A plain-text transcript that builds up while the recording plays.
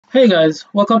Hey guys,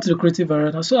 welcome to the Creative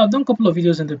Arena. So I've done a couple of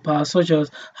videos in the past, such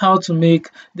as how to make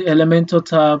the Elementor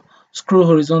tab scroll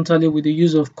horizontally with the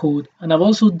use of code, and I've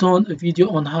also done a video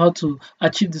on how to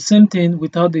achieve the same thing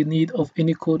without the need of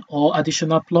any code or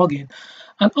additional plugin.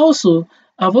 And also,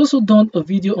 I've also done a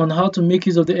video on how to make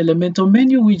use of the Elementor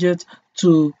menu widget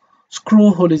to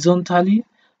scroll horizontally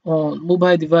on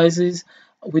mobile devices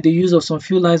with the use of some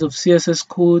few lines of CSS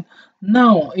code.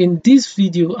 Now in this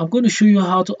video I'm going to show you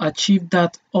how to achieve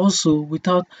that also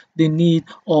without the need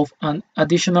of an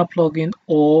additional plugin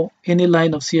or any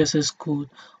line of CSS code.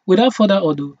 Without further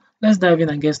ado, let's dive in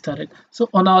and get started. So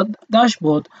on our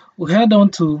dashboard, we head on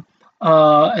to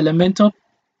Elementor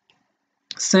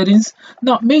settings.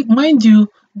 Now mind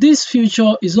you, this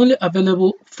feature is only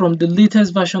available from the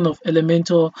latest version of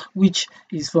Elementor, which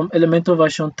is from Elementor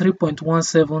version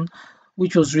 3.17,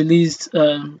 which was released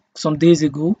some days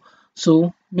ago.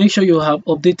 So make sure you have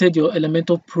updated your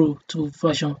Elementor Pro to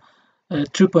version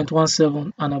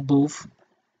 3.17 and above.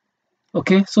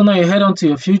 Okay, so now you head on to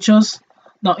your features.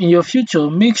 Now in your feature,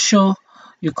 make sure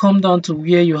you come down to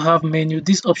where you have menu.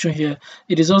 This option here,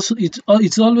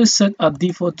 it's always set at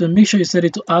default. Then make sure you set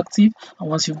it to active, and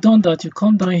once you've done that, you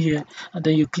come down here and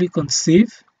then you click on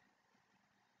save.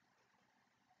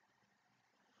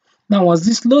 Now once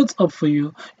this loads up for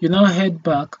you, you now head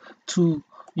back to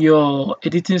your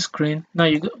editing screen. Now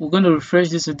we're going to refresh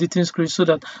this editing screen so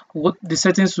that what the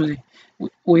settings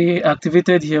we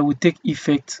activated here will take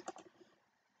effect.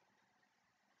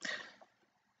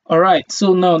 Alright,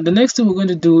 so now the next thing we're going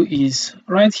to do is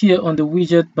right here on the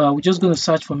widget bar, we're just going to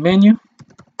search for menu.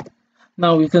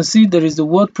 Now you can see there is the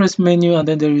WordPress menu and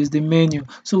then there is the menu.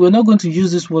 So we're not going to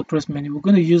use this WordPress menu, we're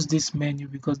going to use this menu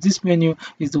because this menu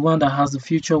is the one that has the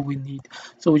feature we need.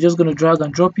 So we're just going to drag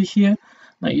and drop it here.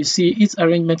 Now you see its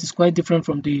arrangement is quite different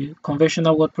from the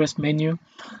conventional WordPress menu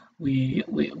we're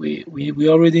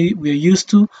used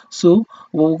to. So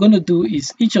what we're going to do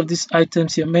is each of these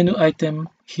items here, menu item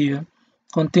here,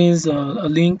 contains a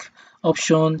link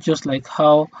option, just like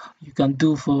how you can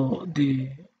do for the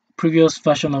previous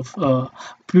version of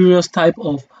previous type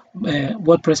of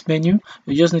WordPress menu.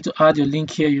 You just need to add your link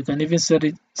here. You can even set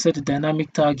a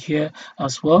dynamic tag here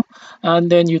as well, and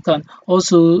then you can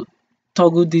also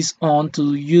toggle this on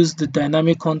to use the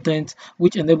dynamic content,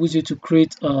 which enables you to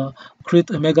create a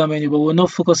mega menu, but we're not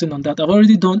focusing on that. I've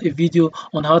already done a video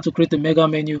on how to create a mega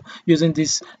menu using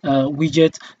this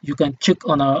widget. You can check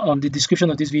on the description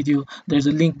of this video. There's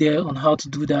a link there on how to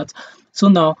do that. So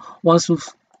now once we've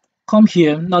come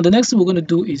here, now the next thing we're going to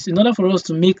do is, in order for us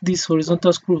to make this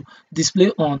horizontal scroll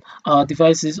display on our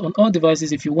devices, on all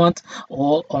devices if you want,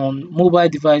 or on mobile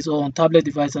device or on tablet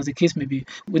device as the case may be,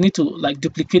 we need to like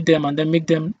duplicate them and then make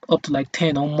them up to like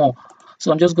 10 or more.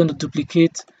 So I'm just going to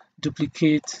duplicate and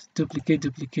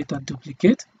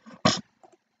duplicate.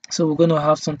 So we're going to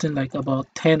have something like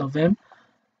about 10 of them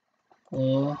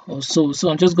or so. So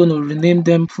I'm just going to rename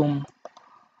them from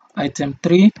item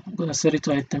 3. I'm going to set it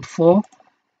to item 4,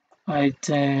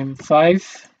 item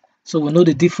 5, so we know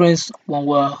the difference when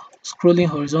we're scrolling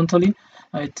horizontally,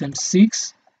 item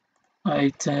 6,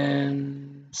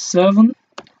 item 7,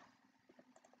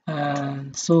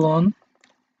 and so on,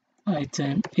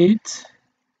 item 8,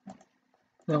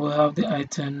 then we'll have the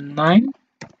item 9,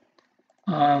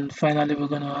 and finally we're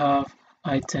going to have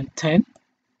item 10.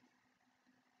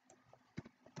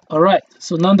 Alright,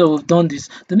 so now that we've done this,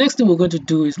 the next thing we're going to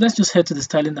do is let's just head to the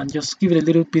styling and just give it a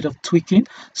little bit of tweaking.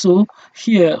 So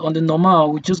here on the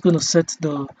normal, we're just going to set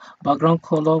the background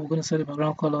color. We're going to set the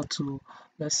background color to,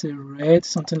 let's say, red,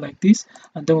 something like this,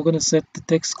 and then we're going to set the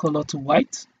text color to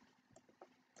white.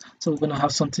 So we're going to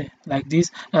have something like this,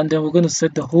 and then we're going to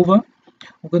set the hover.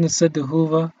 We're going to set the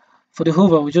hover. For the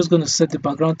hover, we're just going to set the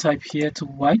background type here to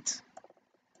white.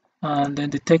 And then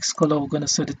the text color, we're going to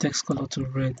set the text color to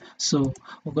red. So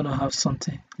we're going to have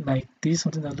something like this,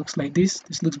 something that looks like this.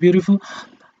 This looks beautiful.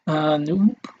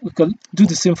 And we can do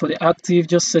the same for the active.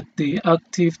 Just set the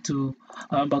active to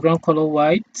background color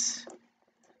white,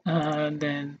 and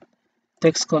then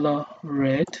text color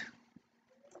red.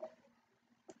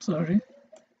 Sorry,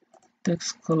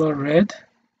 text color red.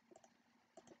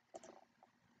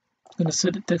 I'm going to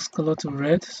set the text color to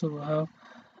red. So we'll have,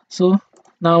 so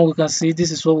now we can see this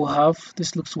is what we have.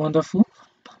 This looks wonderful.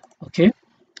 Okay,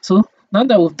 so now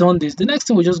that we've done this, the next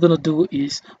thing we're just going to do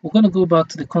is we're going to go back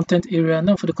to the content area.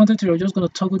 Now for the content area, we're just going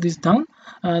to toggle this down,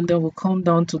 and then we'll come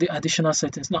down to the additional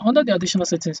settings. Now under the additional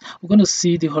settings, we're going to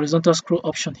see the horizontal scroll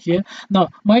option here. Now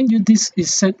mind you, this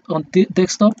is set on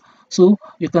desktop, so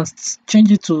you can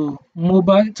change it to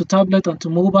mobile, to tablet, and to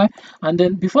mobile. And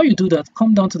then before you do that,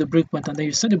 come down to the breakpoint and then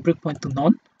you set the breakpoint to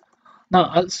none.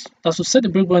 Now as we set the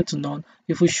breakpoint to none,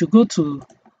 if we should go to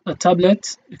a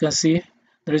tablet, you can see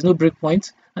there is no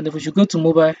breakpoint, and if we should go to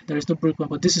mobile, there is no breakpoint,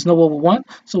 but this is not what we want.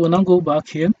 So we'll now go back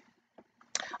here,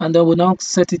 and then we'll now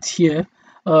set it here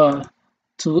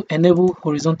to enable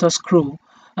horizontal scroll.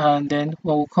 And then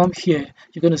when we come here,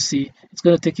 you're going to see it's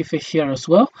going to take effect here as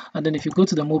well. And then if you go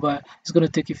to the mobile, it's going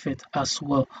to take effect as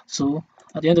well. So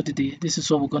at the end of the day, this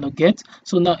is what we're going to get.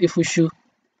 So now if we should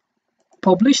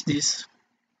publish this,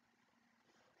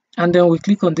 and then we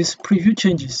click on this preview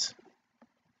changes,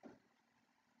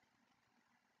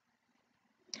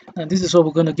 and this is what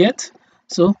we're going to get.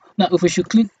 So now if we should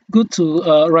go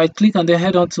to right click and then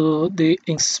head on to the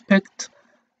inspect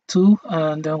tool,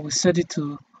 and then we set it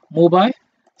to mobile.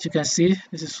 As you can see,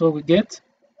 this is what we get.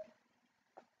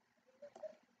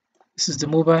 This is the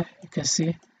mobile. You can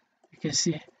see.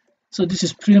 So this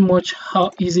is pretty much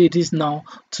how easy it is now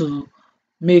to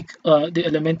make the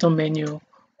Elementor menu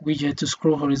widget to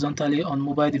scroll horizontally on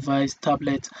mobile device,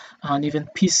 tablet, and even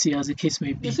PC, as the case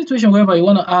may be. The situation whereby you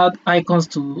want to add icons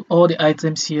to all the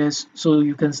items here, so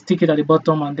you can stick it at the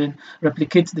bottom and then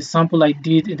replicate the sample I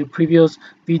did in the previous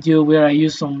video where I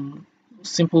used some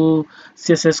simple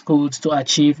CSS codes to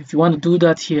achieve. If you want to do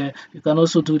that here, you can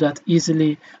also do that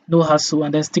easily, no hassle,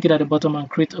 and then stick it at the bottom and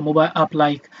create a mobile app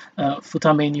like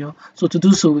footer menu. So to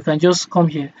do so, we can just come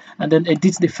here and then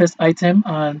edit the first item,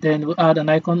 and then we'll add an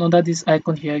icon. Under this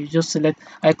icon here, you just select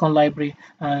icon library,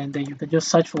 and then you can just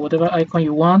search for whatever icon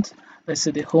you want. Let's say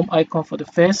the home icon for the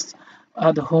first,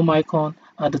 add the home icon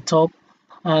at the top,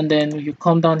 and then you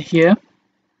come down here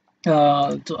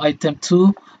to item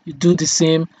 2, you do the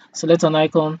same, select an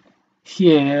icon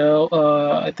here.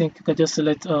 I think you can just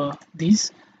select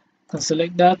this, you can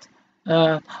select that.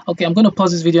 Okay, I'm going to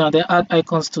pause this video and then add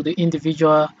icons to the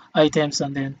individual items,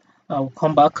 and then I'll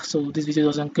come back so this video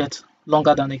doesn't get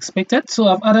longer than expected. So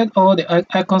I've added all the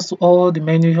icons to all the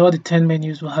menus, all the 10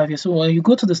 menus we have here. So when you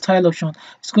go to the style option,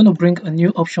 it's going to bring a new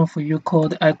option for you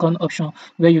called the icon option,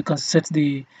 where you can set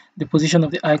the position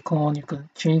of the icon, you can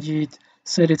change it,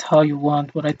 set it how you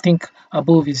want, but I think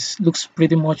above looks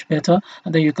pretty much better.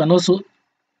 And then you can also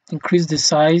increase the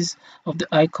size of the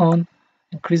icon,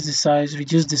 increase the size,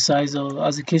 reduce the size, or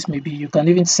as the case may be. You can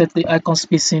even set the icon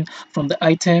spacing from the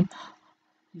item.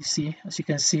 You see, as you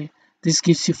can see, this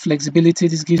gives you flexibility.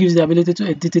 This gives you the ability to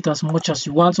edit it as much as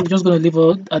you want. So we're just going to leave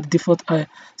out at the default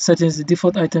settings. The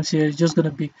default items here is just going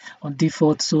to be on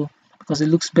default, so because it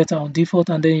looks better on default.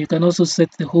 And then you can also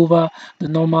set the hover, the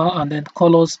normal, and then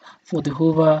colors for the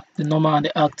hover, the normal, and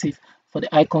the active for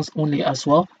the icons only as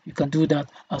well. You can do that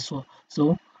as well.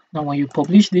 So now when you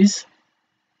publish this,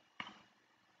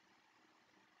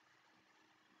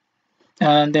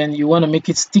 and then you want to make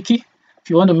it sticky, if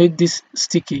you want to make this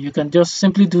sticky, you can just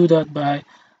simply do that by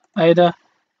either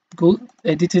go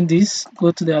editing this,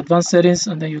 go to the advanced settings,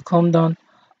 and then you come down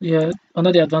here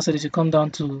under the advanced settings, you come down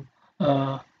to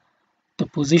the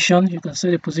position. You can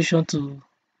set the position to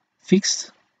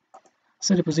fixed,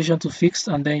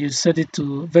 and then you set it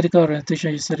to vertical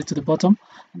orientation, you set it to the bottom,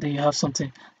 and then you have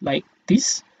something like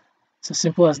this. It's as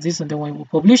simple as this. And then when we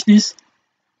publish this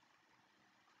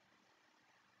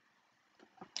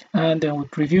and then we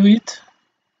preview it,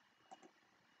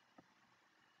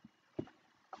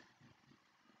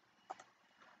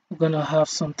 we're gonna have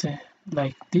something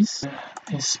like this.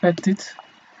 Inspect it,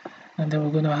 and then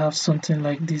we're gonna have something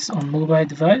like this on mobile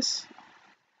device.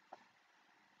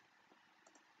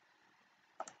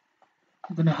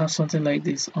 We're gonna have something like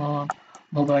this on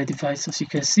mobile device, as you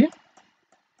can see.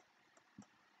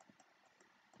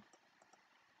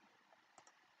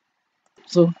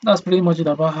 So that's pretty much it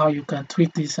about how you can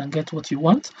tweak this and get what you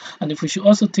want. And if we should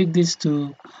also take this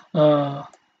to our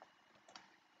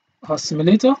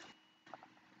simulator,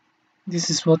 this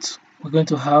is what we're going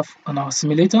to have on our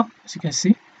simulator. As you can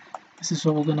see, this is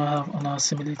what we're going to have on our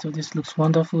simulator. This looks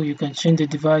wonderful. You can change the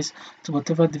device to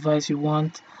whatever device you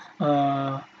want.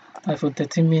 iPhone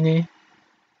 13 mini.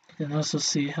 You can also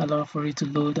see allow for it to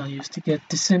load, and you still get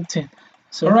the same thing.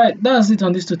 So alright, that's it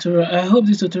on this tutorial. I hope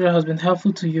this tutorial has been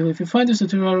helpful to you. If you find this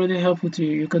tutorial really helpful to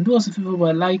you, you can do us a favor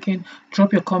by liking,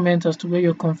 drop your comment as to where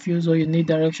you're confused or you need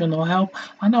direction or help,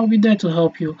 and I'll be there to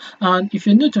help you. And if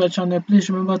you're new to our channel, please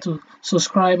remember to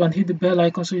subscribe and hit the bell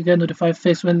icon so you get notified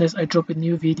first when I drop a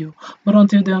new video. But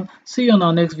until then, see you on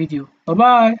our next video. Bye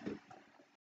bye.